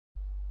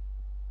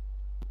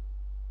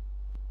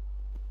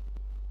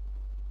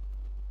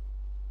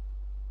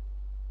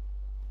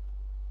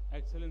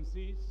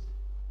Excellencies,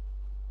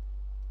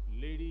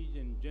 ladies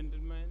and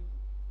gentlemen,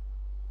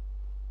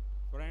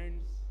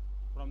 friends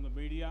from the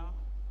media,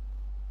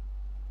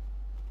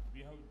 we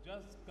have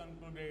just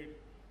concluded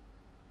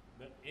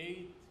the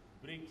 8th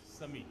BRICS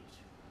Summit.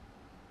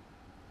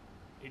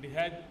 It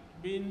has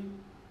been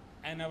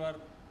our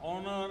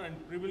honor and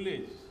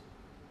privilege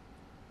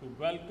to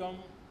welcome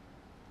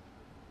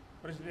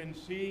President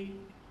Xi,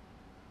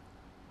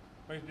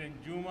 President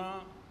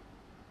Zuma,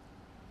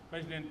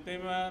 President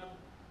Temer,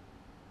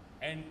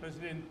 and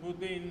President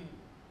Putin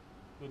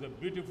to the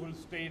beautiful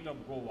state of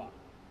Goa.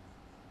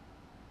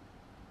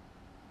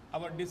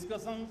 Our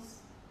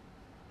discussions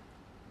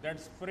that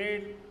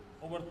spread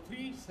over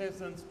 3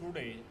 sessions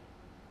today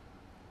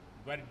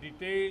were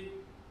detailed,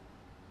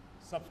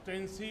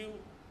 substantive,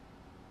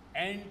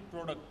 and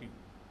productive.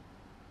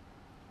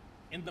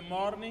 In the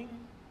morning,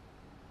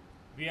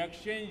 we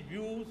exchanged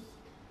views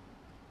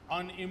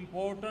on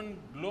important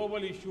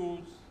global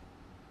issues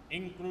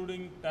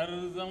including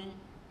terrorism,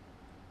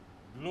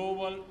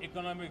 global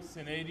economic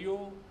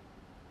scenario,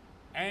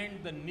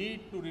 and the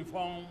need to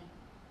reform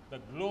the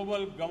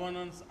global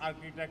governance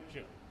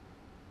architecture.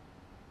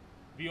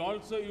 We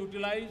also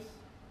utilized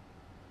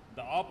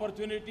the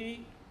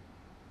opportunity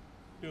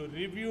to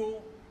review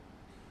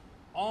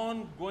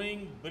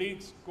ongoing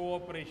BRICS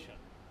cooperation.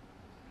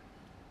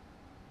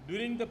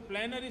 During the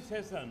plenary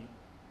session,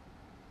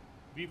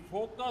 we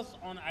focused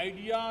on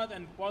ideas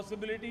and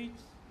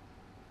possibilities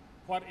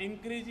for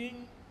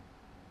increasing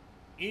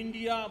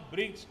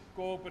India-BRICS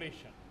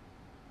cooperation.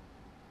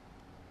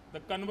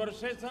 The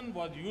conversation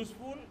was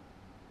useful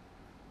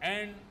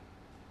and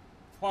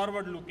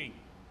forward-looking.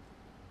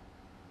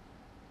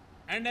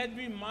 And as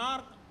we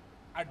mark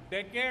a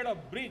decade of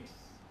BRICS,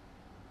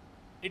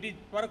 it is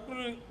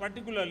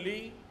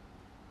particularly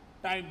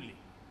timely.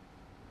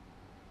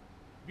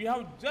 We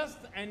have just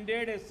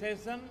ended a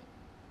session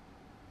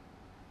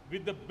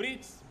with the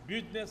BRICS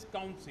Business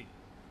Council.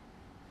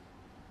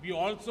 We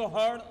also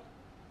heard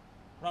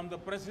from the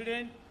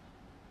President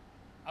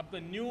of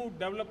the new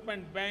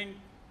development bank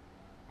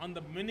on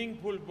the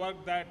meaningful work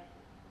that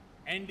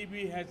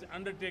NDB has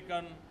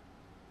undertaken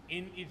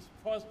in its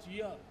first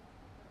year.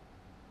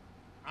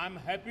 I am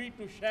happy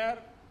to share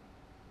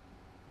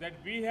that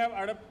we have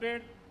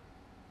adopted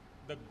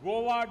the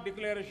Goa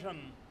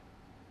Declaration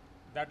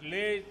that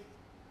lays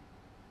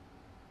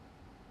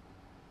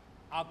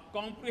a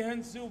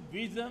comprehensive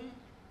vision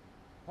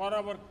for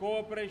our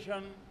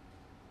cooperation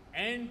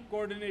and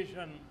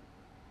coordination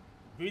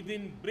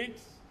within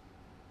BRICS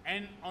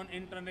and on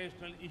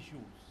international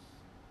issues.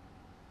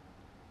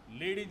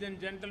 Ladies and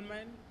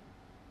gentlemen,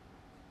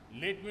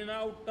 let me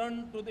now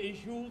turn to the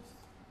issues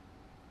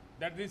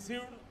that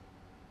received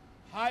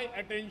high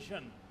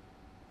attention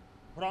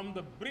from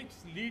the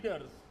BRICS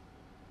leaders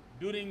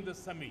during the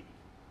summit.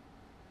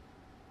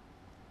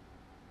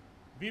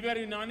 We were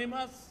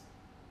unanimous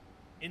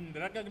in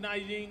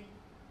recognizing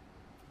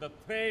the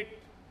threat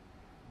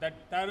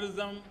that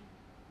terrorism,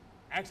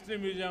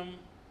 extremism,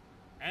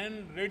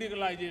 and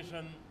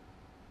radicalization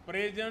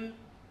present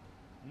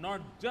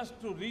not just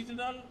to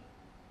regional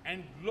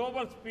and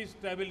global peace,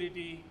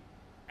 stability,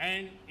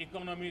 and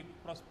economic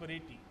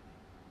prosperity,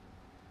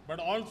 but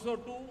also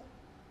to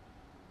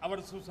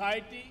our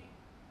society,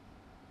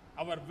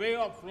 our way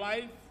of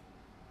life,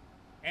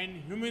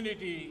 and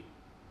humanity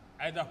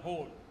as a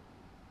whole.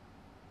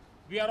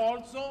 We are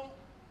also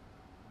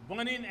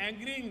one in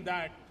agreeing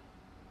that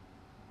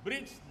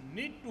BRICS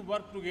need to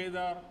work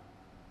together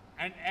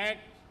and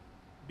act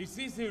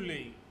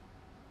decisively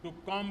to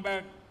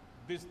combat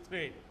this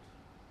threat.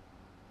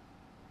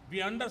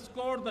 We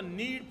underscore the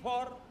need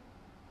for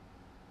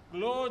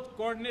close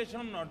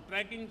coordination on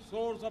tracking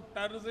source of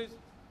terrorist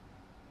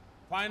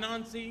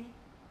financing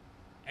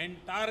and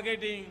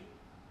targeting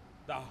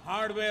the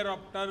hardware of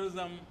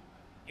terrorism,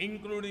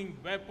 including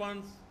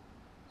weapons,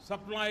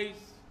 supplies,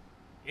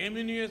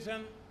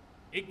 ammunition,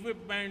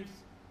 equipments,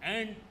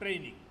 and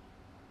training.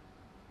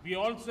 We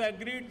also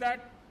agreed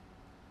that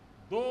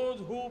those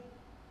who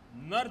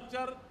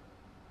nurture,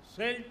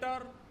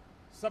 shelter,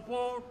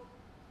 support,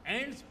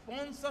 and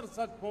sponsor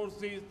such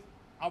forces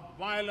of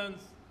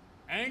violence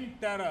and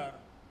terror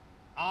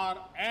are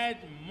as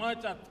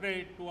much a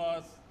threat to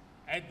us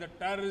as the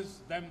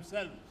terrorists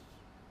themselves.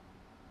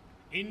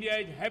 India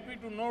is happy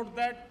to note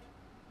that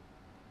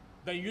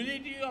the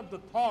unity of the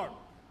thought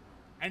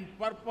and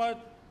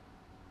purpose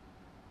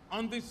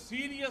on this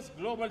serious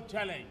global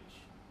challenge,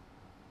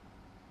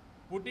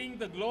 putting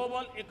the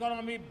global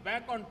economy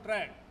back on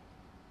track,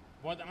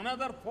 was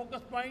another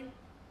focus point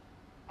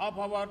of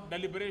our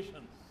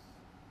deliberations.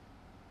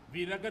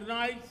 We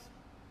recognize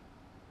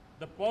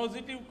the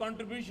positive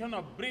contribution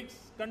of BRICS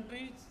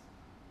countries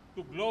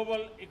to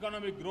global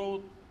economic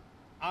growth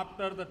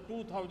after the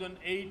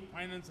 2008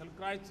 financial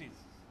crisis.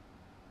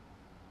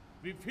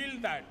 We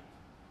feel that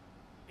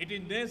it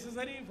is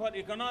necessary for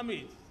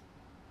economies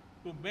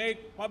to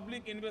make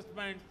public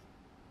investments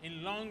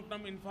in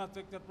long-term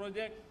infrastructure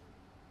projects,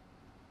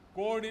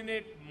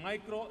 coordinate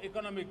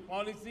microeconomic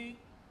policy,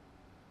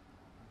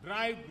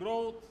 drive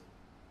growth,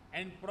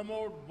 and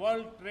promote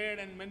world trade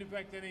and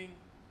manufacturing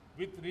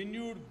with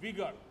renewed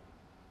vigor.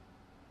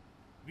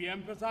 We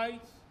emphasize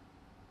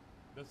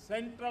the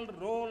central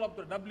role of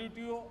the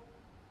WTO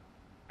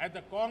as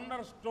the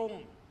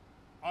cornerstone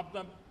of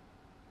the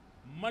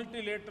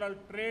multilateral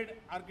trade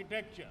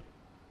architecture.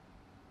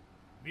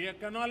 We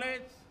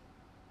acknowledge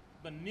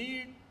the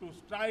need to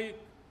strike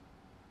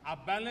a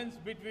balance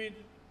between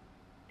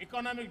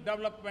economic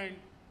development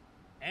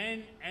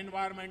and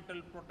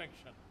environmental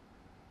protection.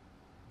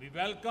 We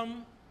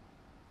welcome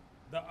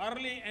the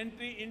early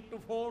entry into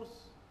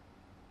force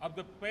of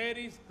the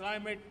Paris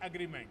Climate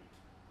Agreement.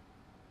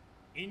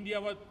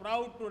 India was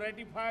proud to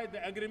ratify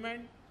the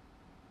agreement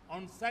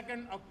on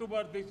 2nd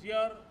October this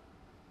year,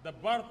 the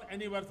birth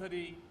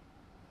anniversary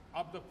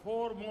of the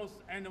foremost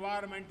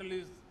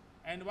environmentalist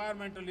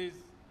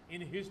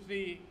in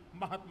history,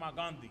 Mahatma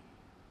Gandhi.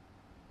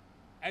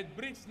 As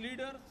BRICS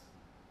leaders,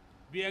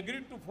 we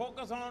agreed to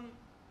focus on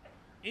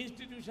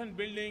institution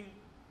building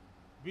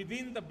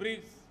within the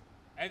BRICS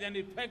as an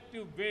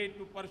effective way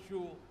to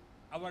pursue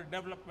our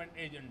development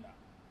agenda.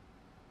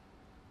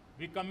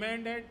 We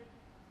commended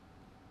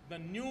the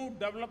new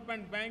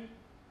development bank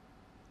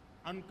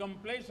on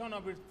completion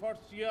of its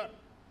first year.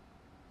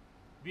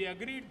 We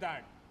agreed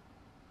that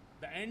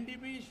the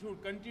NDB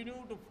should continue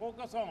to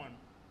focus on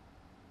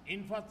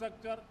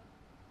infrastructure,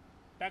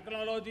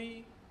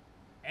 technology,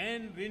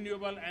 and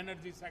renewable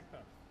energy sectors.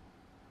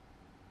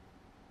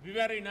 We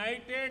were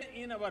united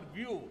in our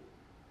view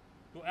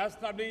to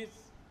establish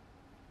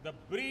the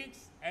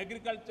BRICS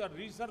Agriculture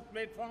Research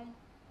Platform,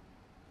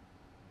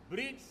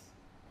 BRICS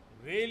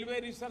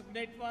Railway Research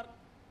Network,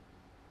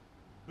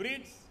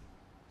 BRICS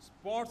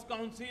Sports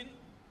Council,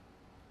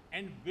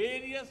 and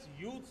various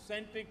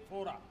youth-centric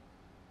fora.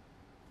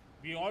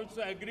 We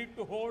also agreed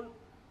to hold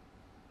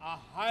a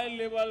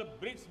high-level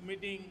BRICS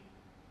meeting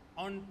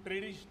on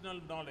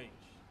traditional knowledge.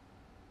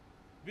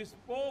 We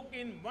spoke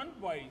in one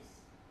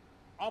voice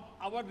of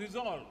our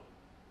resolve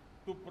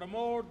to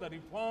promote the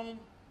reform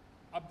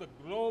of the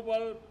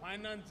global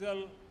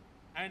financial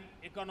and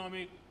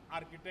economic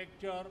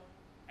architecture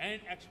and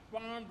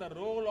expand the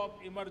role of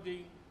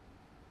emerging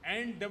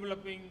and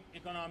developing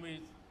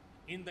economies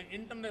in the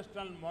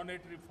International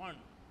Monetary Fund.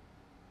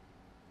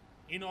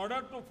 In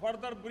order to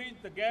further bridge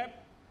the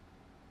gap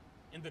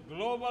in the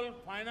global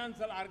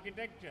financial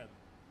architecture,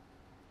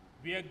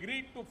 we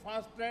agreed to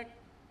fast-track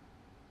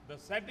the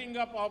setting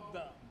up of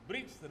the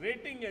BRICS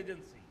Rating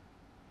Agency.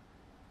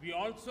 We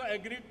also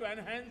agreed to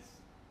enhance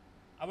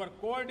our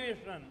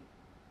coordination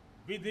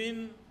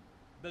within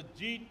the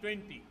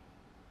G20.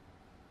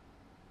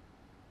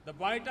 The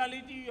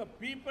vitality of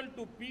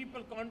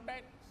people-to-people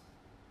contacts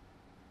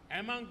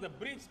among the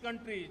BRICS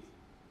countries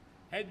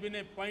has been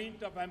a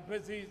point of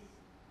emphasis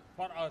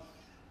for us.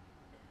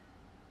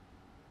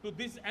 To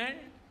this end,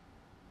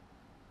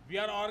 we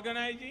are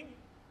organizing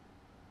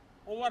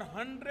over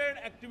 100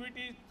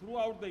 activities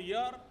throughout the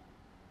year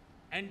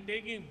and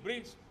taking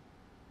BRICS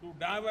to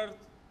diverse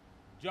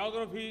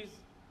geographies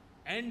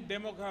and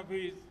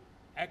demographies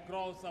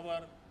across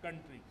our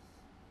countries.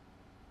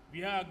 We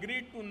have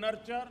agreed to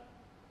nurture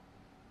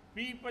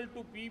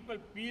people-to-people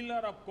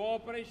pillar of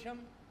cooperation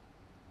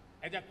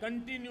as a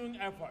continuing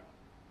effort.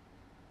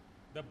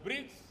 The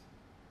BRICS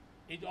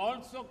is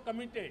also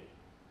committed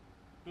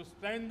to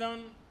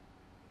strengthen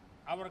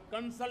our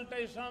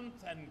consultations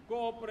and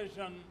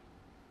cooperation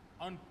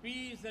on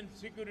peace and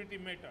security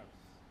matters.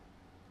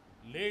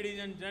 Ladies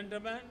and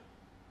gentlemen,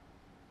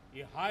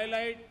 a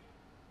highlight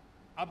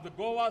of the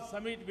Goa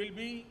summit will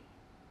be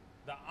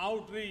the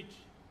outreach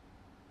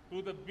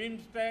to the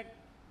BIMSTEC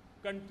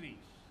countries.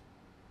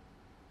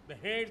 The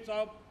heads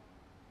of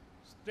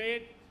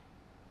state,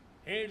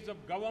 heads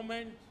of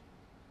government,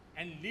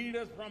 and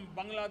leaders from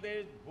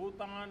Bangladesh,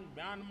 Bhutan,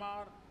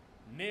 Myanmar,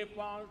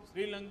 Nepal,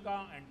 Sri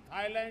Lanka, and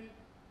Thailand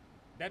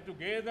that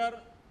together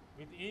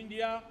with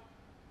India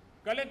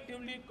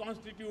collectively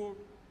constitute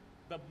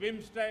the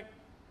BIMSTEC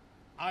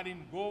are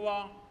in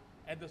Goa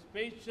as the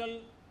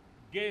special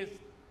guest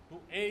to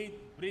 8th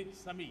BRICS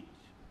Summit.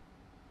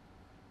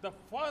 The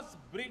first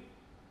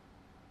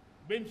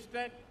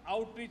BIMSTEC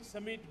Outreach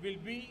Summit will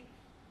be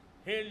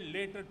held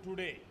later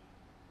today.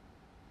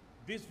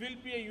 This will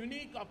be a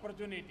unique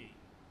opportunity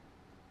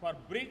for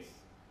BRICS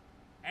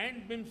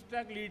and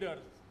BIMSTEC leaders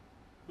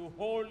to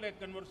hold a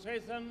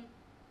conversation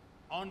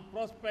on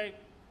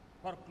prospects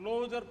for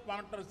closer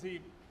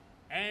partnership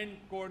and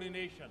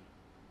coordination.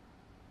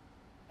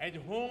 As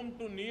home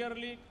to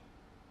nearly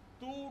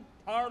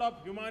 2/3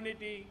 of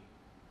humanity,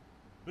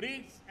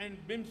 BRICS and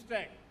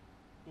BIMSTEC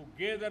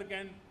together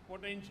can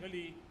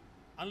potentially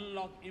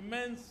unlock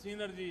immense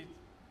synergies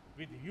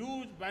with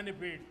huge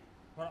benefits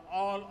for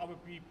all our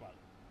people.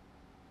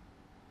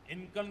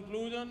 In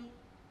conclusion,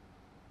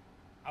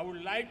 I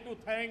would like to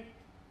thank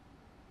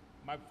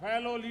my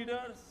fellow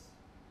leaders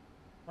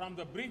from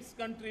the BRICS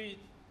countries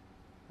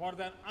for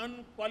their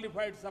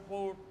unqualified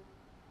support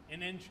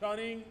in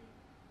ensuring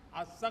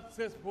a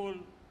successful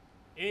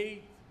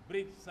 8th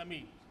BRICS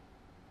Summit.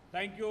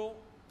 Thank you.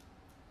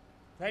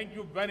 Thank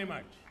you very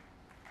much.